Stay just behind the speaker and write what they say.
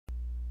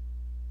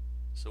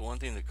So one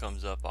thing that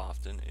comes up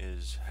often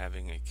is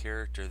having a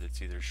character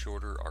that's either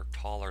shorter or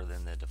taller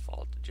than the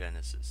default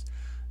Genesis,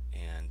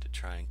 and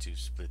trying to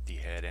split the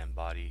head and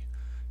body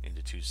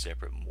into two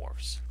separate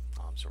morphs.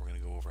 So we're going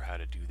to go over how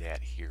to do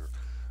that here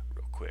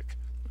real quick.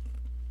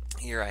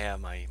 Here I have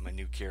my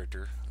new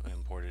character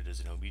imported as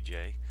an OBJ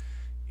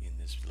in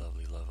this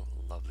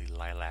lovely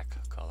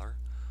lilac color,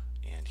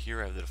 and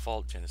here I have the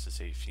default Genesis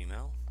 8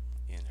 female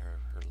in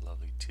her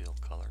lovely teal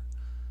color.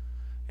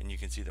 And you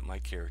can see that my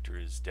character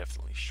is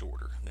definitely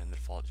shorter than the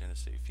default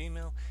Genesis 8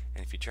 female,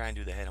 and if you try and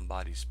do the head and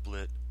body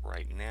split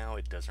right now,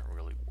 it doesn't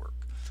really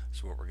work.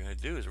 So what we're going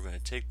to do is we're going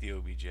to take the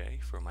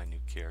OBJ for my new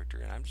character,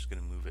 and I'm just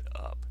going to move it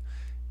up,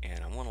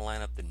 and I want to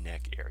line up the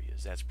neck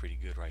areas. That's pretty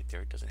good right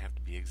there. It doesn't have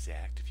to be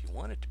exact. If you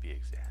want it to be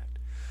exact,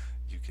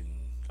 you can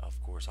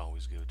of course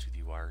always go to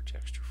the wire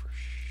texture for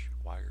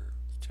wire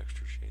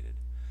texture shaded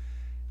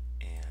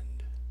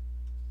and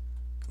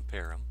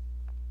compare them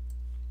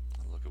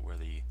and look at where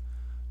the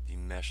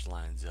mesh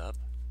lines up,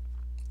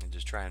 and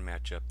just try and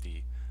match up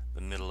the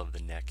middle of the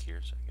neck here.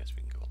 So I guess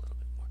we can go a little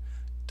bit more.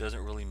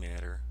 Doesn't really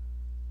matter.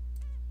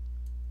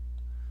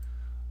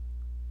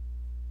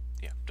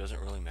 Yeah, doesn't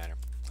really matter.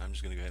 I'm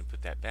just going to go ahead and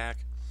put that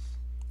back,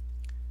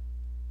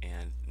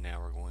 and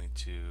now we're going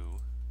to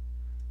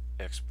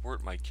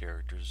export my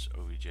character's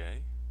OBJ.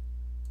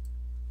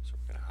 So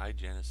we're going to hide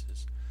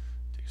Genesis,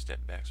 take a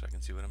step back so I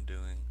can see what I'm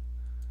doing,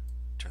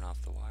 turn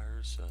off the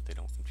wires so that they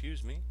don't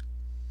confuse me,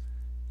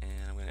 and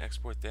I'm going to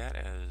export that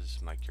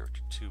as my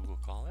character 2, we'll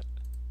call it.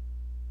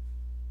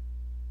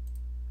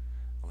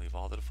 I'll leave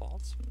all the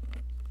defaults.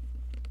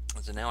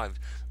 So now I've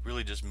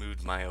really just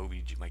moved my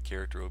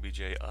character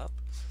OBJ up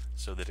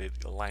so that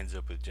it lines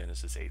up with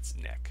Genesis 8's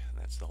neck.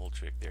 That's the whole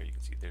trick there. You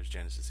can see there's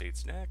Genesis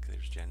 8's neck,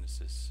 there's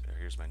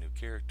here's my new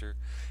character,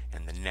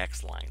 and the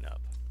necks line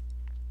up.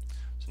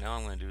 So now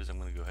what I'm going to do is I'm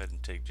going to go ahead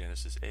and take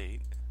Genesis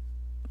 8,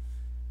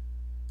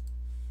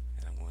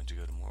 and I'm going to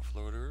go to Morph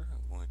Loader.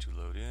 I'm going to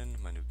load in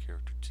my new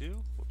character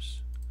 2.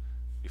 Whoops.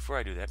 Before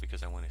I do that,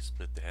 because I want to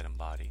split the head and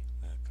body,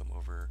 I'm going to come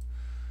over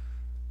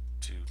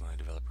to my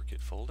Developer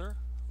Kit folder,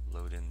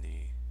 load in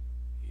the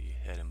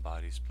head and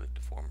body split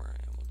deformer,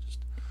 and we'll just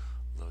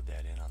load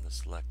that in on the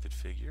selected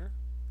figure.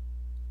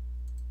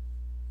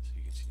 So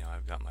you can see now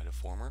I've got my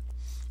deformer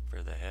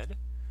for the head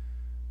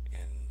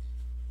and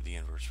the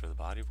inverse for the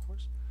body, of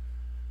course.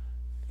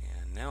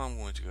 And now I'm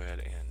going to go ahead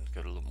and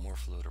go to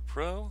Morph Loader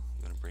Pro.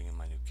 I'm going to bring in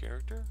my new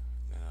character.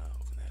 I'm going to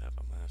open that up.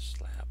 I'm going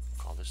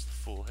to call this the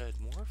full head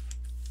morph.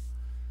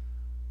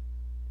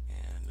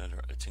 And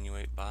under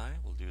Attenuate By,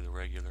 we'll do the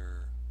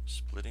regular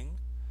splitting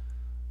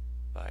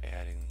by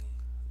adding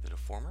the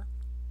deformer.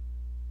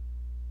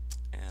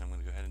 And I'm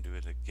going to go ahead and do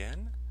it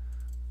again.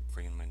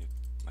 Bring in my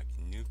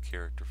new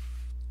character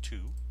 2,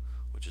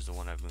 which is the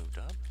one I've moved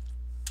up.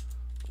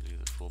 We'll do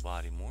the full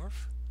body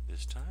morph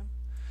this time,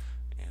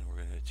 and we're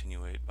going to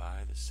attenuate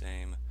by the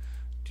same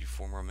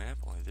deformer map,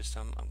 only this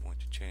time I'm going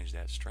to change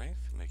that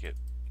strength, make it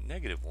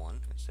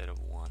 -1 instead of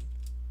 1,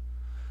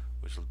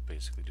 which will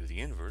basically do the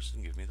inverse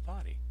and give me the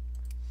body.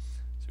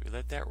 So we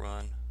let that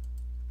run,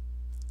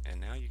 and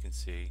now you can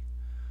see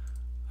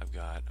I've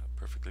got a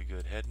perfectly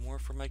good head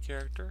morph for my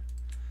character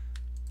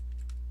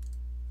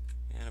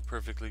and a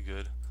perfectly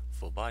good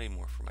full body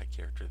morph for my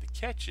character. The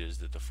catch is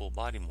that the full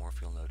body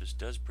morph, you'll notice,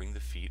 does bring the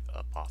feet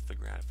up off the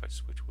ground.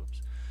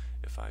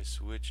 If I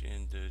switch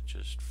into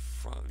just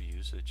front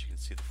view so that you can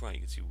see the front,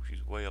 you can see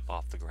she's way up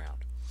off the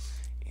ground,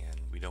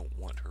 and we don't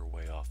want her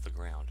way off the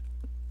ground.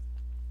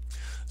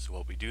 So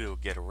what we do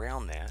to get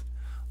around that,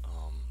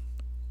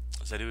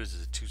 as I do, is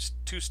a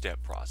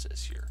two-step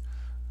process here.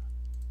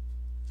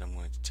 I'm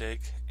going to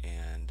take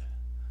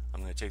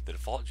the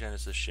default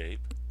Genesis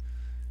shape,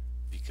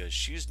 because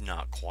she's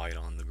not quite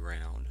on the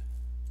ground.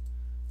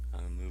 I'm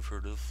going to move her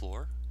to the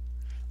floor,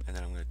 and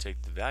then I'm going to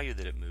take the value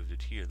that it moved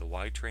it here, the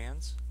Y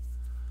trans.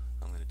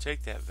 I'm going to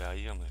take that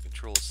value, I'm going to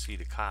Control C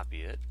to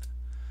copy it,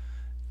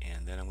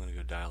 and then I'm going to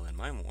go dial in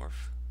my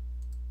morph,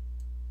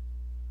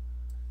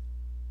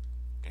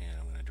 and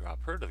I'm going to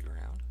drop her to the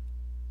ground,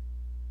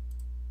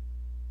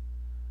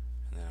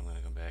 and then I'm going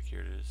to come back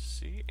here to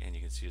C, and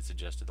you can see it's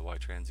adjusted the Y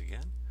trans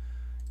again,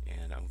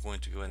 and I'm going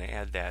to go in and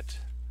add that.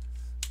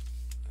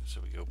 So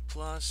we go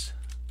plus,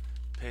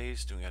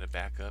 paste, and we got to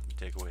back up and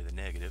take away the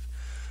negative.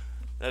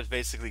 That's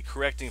basically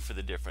correcting for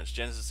the difference.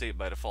 Genesis 8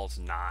 by default is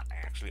not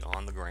actually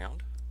on the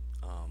ground,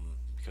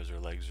 because her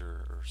legs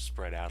are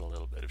spread out a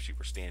little bit. If she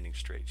were standing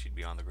straight, she'd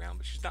be on the ground,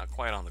 but she's not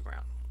quite on the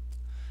ground.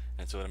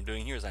 And so what I'm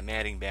doing here is I'm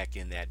adding back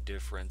in that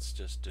difference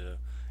just to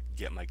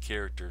get my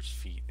character's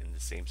feet in the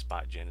same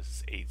spot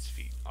Genesis 8's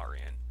feet are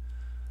in.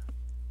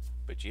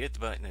 But you hit the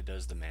button, it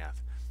does the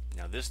math.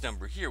 Now this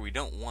number here, we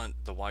don't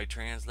want the Y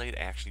translate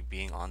actually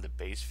being on the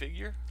base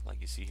figure,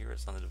 like you see here.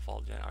 It's on the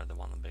default on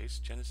the base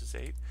Genesis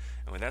 8,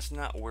 and when that's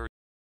not where